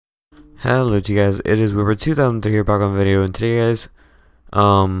Hello to you guys, it is Weber 2003 here back on video, and today guys,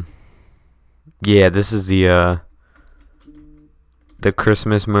 um, yeah, this is the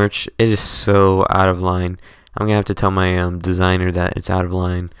Christmas merch. It is so out of line. I'm gonna have to tell my designer that it's out of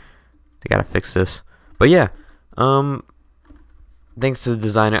line. They gotta fix this. But yeah, um, thanks to the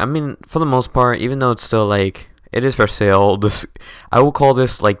designer. I mean, for the most part, even though it's still like it is for sale, this I will call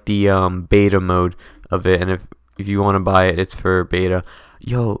this like the beta mode of it, and if you want to buy it, it's for beta.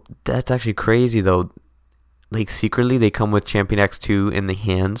 Yo, that's actually crazy though. Like secretly they come with Champion X2 in the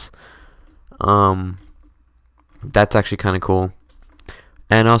hands. Um, that's actually kind of cool.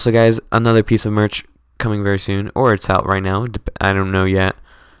 And also, guys, another piece of merch coming very soon, or it's out right now. I don't know yet.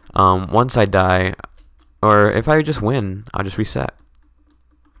 Once I die, or if I just win, I'll just reset,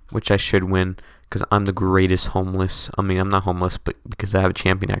 which I should win because I'm the greatest homeless. I mean, I'm not homeless, but because I have a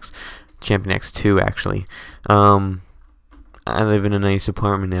Champion X2 actually. I live in a nice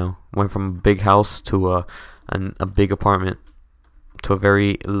apartment now. Went from a big house to a big apartment to a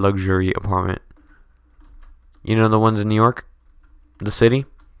very luxury apartment. You know the ones in New York, the city.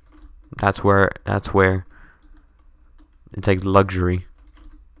 That's where. It's like luxury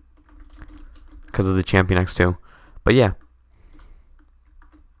because of the Champion X2. But yeah.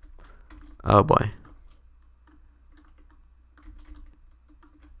 Oh boy.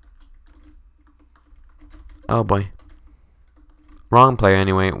 Oh boy. Wrong player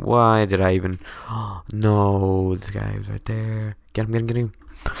anyway. Why did I even... Oh, no, this guy was right there. Get him, get him, get him.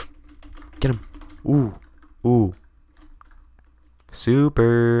 Get him. Ooh. Ooh.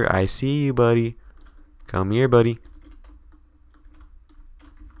 Super. I see you, buddy. Come here, buddy.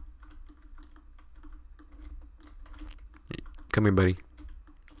 Come here, buddy.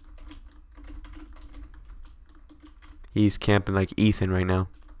 He's camping like Ethan right now.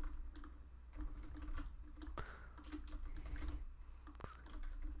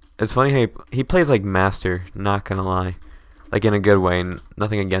 It's funny how he plays like Master, not gonna lie. Like in a good way, and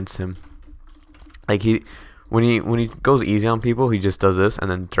nothing against him. Like when he goes easy on people, he just does this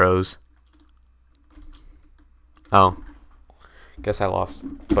and then throws. Oh. Guess I lost.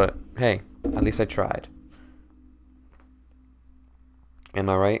 But hey, at least I tried. Am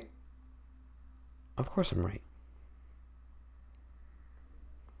I right? Of course I'm right.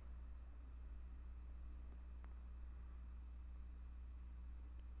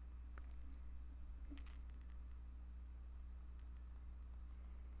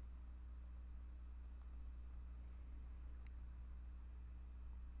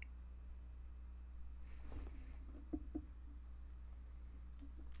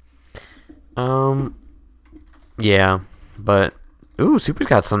 Yeah, but ooh, Super's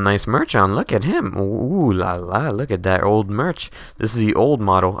got some nice merch on. Look at him. Ooh la la, look at that old merch. This is the old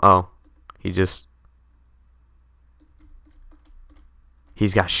model. Oh, he just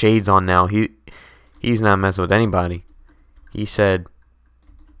he's got shades on now. He's not messing with anybody. He said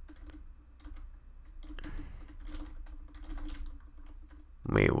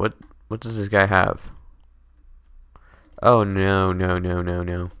wait, what does this guy have? Oh no, no, no, no,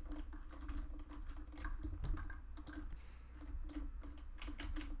 no.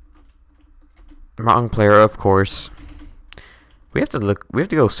 Wrong player, of course. We have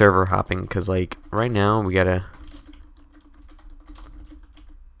to go server hopping cuz like right now we got to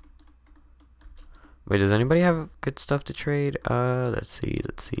wait, does anybody have good stuff to trade? Let's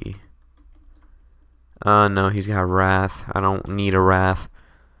see. No, he's got Wrath. I don't need a Wrath.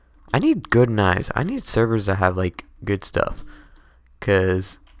 I need good knives. I need servers that have like good stuff.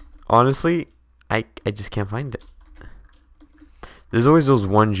 Cause honestly, I just can't find it. There's always those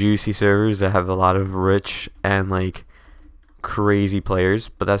one juicy servers that have a lot of rich and like crazy players,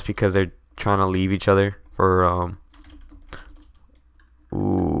 but that's because they're trying to leave each other for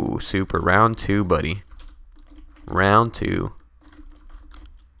ooh, super round 2, buddy. Round 2.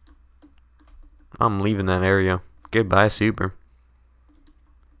 I'm leaving that area. Goodbye, super.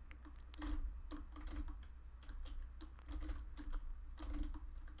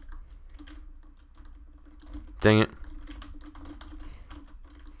 Dang it.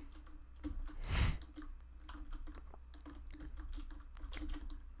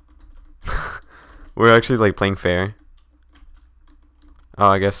 We're actually like playing fair. Oh,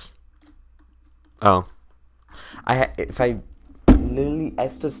 I guess. Oh. If I literally I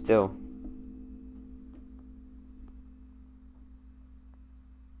stood still.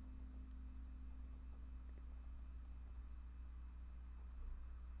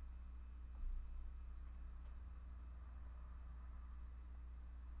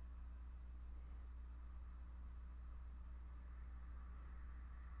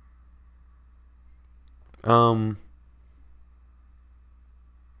 Um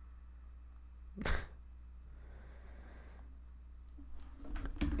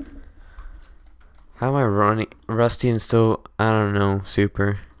How am I running rusty and still, I don't know,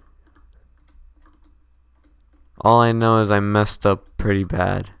 super. All I know is I messed up pretty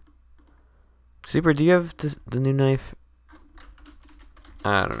bad. Super, do you have the new knife?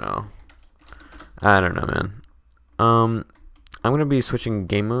 I don't know. I don't know, man. I'm gonna be switching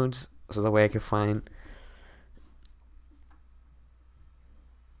game modes so that way I can find.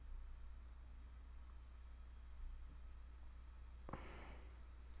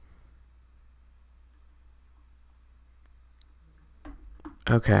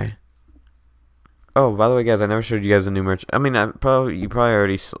 Okay. Oh, by the way, guys, I never showed you guys the new merch. I mean, you probably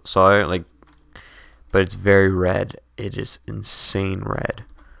already saw it, like, but it's very red. It is insane red.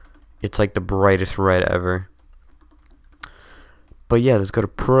 It's like the brightest red ever. But yeah, let's go to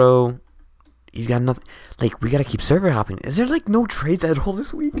Pro. He's got nothing. Like, we gotta keep server hopping. Is there like no trades at all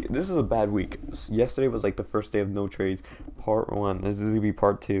this week? This is a bad week. Yesterday was like the first day of no trades. Part 1. This is gonna be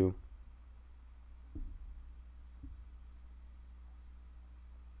part 2.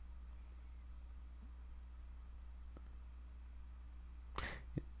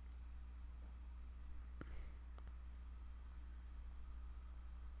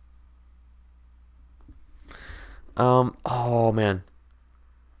 Oh man.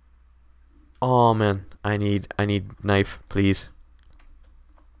 Oh man. I need knife, please.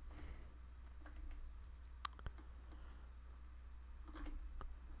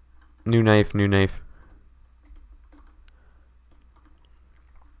 New knife, new knife.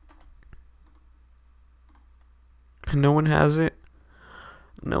 No one has it.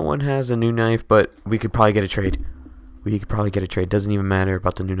 No one has a new knife, but we could probably get a trade. We could probably get a trade. Doesn't even matter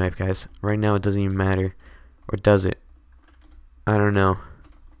about the new knife, guys. Right now, it doesn't even matter. Or does it? I don't know.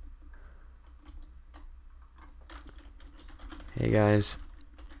 Hey, guys.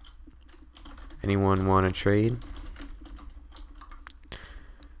 Anyone want to trade?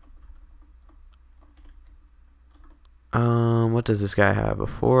 What does this guy have?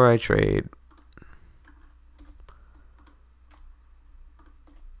 Before I trade.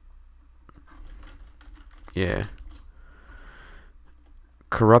 Yeah.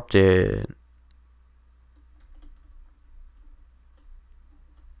 Corrupted.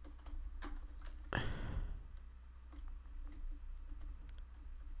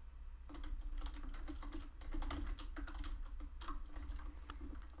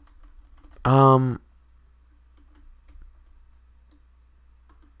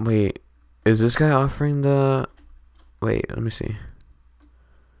 Wait. Is this guy offering the... Wait, let me see.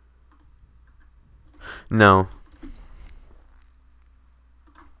 No.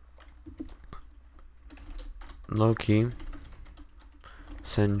 Low key.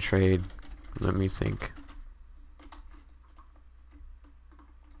 Send trade. Let me think.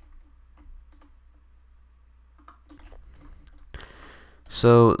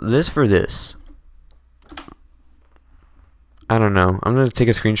 So, this for this. I don't know. I'm going to take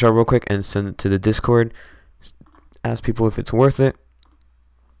a screenshot real quick and send it to the Discord. Ask people if it's worth it.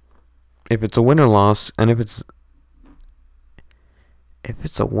 If it's a win or loss. And if it's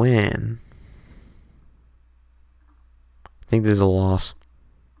a win, I think this is a loss.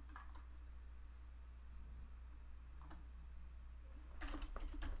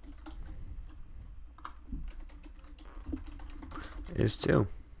 It is too.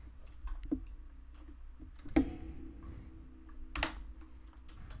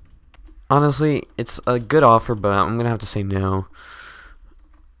 Honestly, it's a good offer, but I'm gonna have to say no.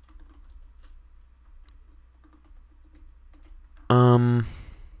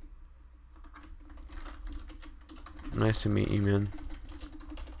 Nice to meet you, man.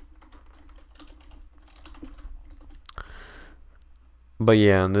 But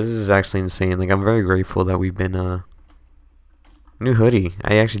yeah, this is actually insane. Like, I'm very grateful that we've been new hoodie.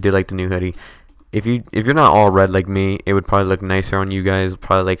 I actually do like the new hoodie. If you're not all red like me, it would probably look nicer on you guys.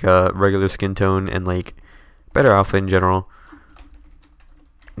 Probably like a regular skin tone and like better outfit in general.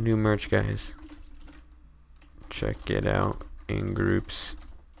 New merch, guys. Check it out in groups.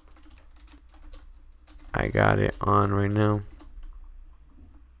 I got it on right now.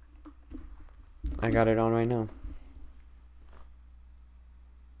 I got it on right now.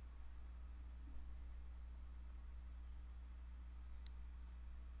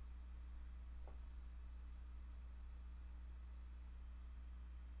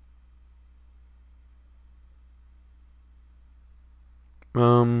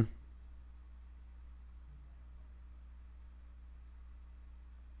 Um,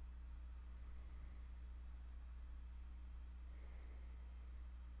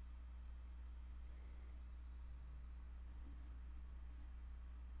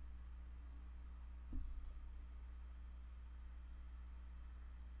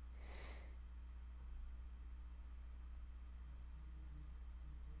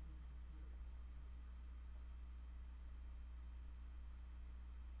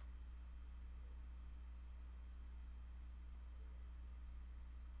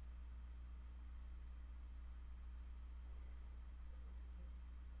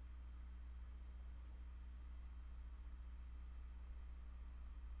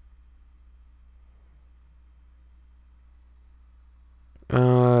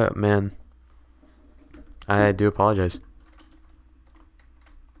 Man, I do apologize.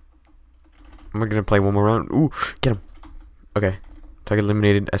 We're gonna play one more round. Ooh, get him. Okay, target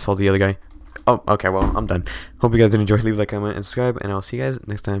eliminated. I saw the other guy. Oh, okay, well, I'm done. Hope you guys did enjoy. Leave a like, comment, and subscribe, and I'll see you guys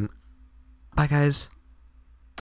next time. Bye, guys.